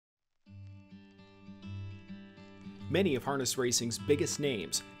Many of harness racing's biggest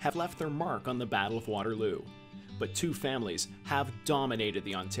names have left their mark on the Battle of Waterloo, but two families have dominated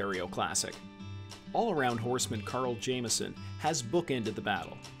the Ontario Classic. All-around horseman Carl Jamieson has bookended the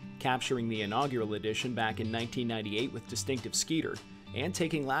battle, capturing the inaugural edition back in 1998 with Distinctive Skeeter and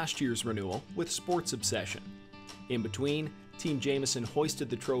taking last year's renewal with Sports Obsession. In between, Team Jamieson hoisted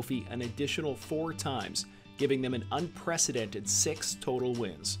the trophy an additional 4 times, giving them an unprecedented 6 total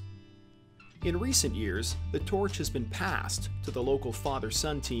wins. In recent years, the torch has been passed to the local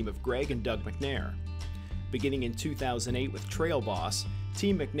father-son team of Gregg and Doug McNair. Beginning in 2008 with Trail Boss,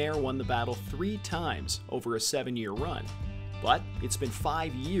 Team McNair won the battle 3 times over a 7-year run. But it's been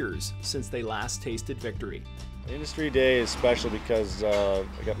 5 years since they last tasted victory. Industry Day is special because I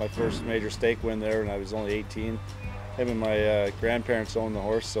got my first major stake win there when I was only 18. Him and my grandparents owned the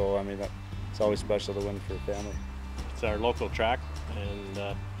horse, so I mean, it's always special to win for a family. It's our local track,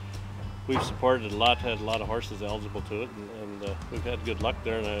 and we've supported it a lot, had a lot of horses eligible to it, and we've had good luck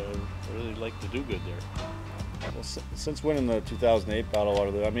there, and I really like to do good there. Well, since winning the 2008 Battle of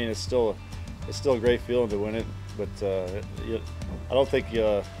Waterloo, I mean, it's still a great feeling to win it, but I don't think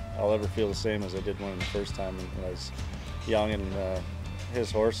I'll ever feel the same as I did winning the first time when I was young and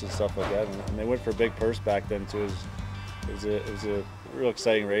his horse and stuff like that. And they went for a big purse back then too. It was a real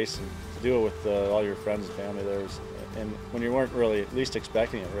exciting race, and to do it with all your friends and family there and when you weren't really at least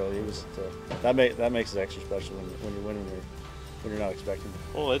expecting it, really, it was that makes it extra special when you're winning when you're not expecting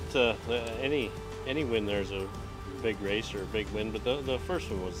it. Well, any win there's a big race or a big win, but the first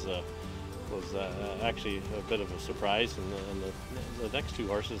one was actually a bit of a surprise, and the next 2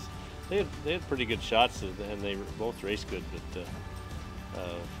 horses, they had pretty good shots, and they both raced good. But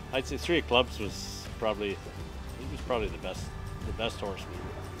I'd say 3 of Clubs was probably the best horse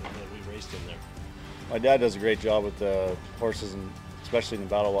that we raced in there. My dad does a great job with the horses, and especially in the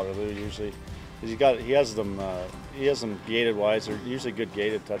Battle of Waterloo usually. He has them gated wise. They're usually good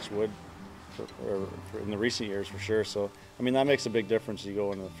gated, touch wood, for in the recent years for sure. So I mean, that makes a big difference. You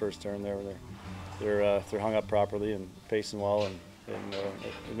go into the first turn there, where they're hung up properly and pacing well, and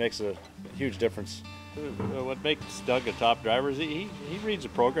it makes a huge difference. What makes Doug a top driver is he reads the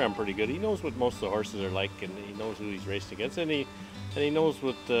program pretty good. He knows what most of the horses are like, and he knows who he's racing against, and he knows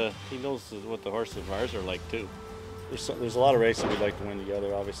what the horses of ours are like too. There's a lot of races we'd like to win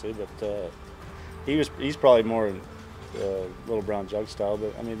together, obviously, but he's probably more in Little Brown Jug style.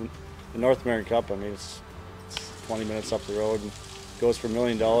 But I mean, the North American Cup, I mean, it's 20 minutes up the road and goes for $1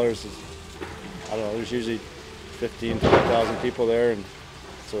 million. I don't know, there's usually 15,000 to 20,000 people there, and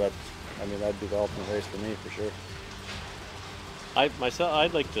so that'd be the ultimate race for me for sure. I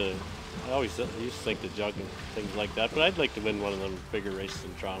always used to think the jug and things like that, but I'd like to win one of them bigger races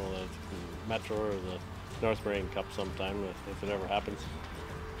in Toronto, the Metro or the North American Cup sometime, if it ever happens.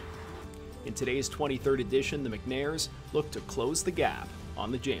 In today's 23rd edition, the McNairs look to close the gap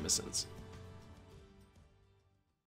on the Jamiesons.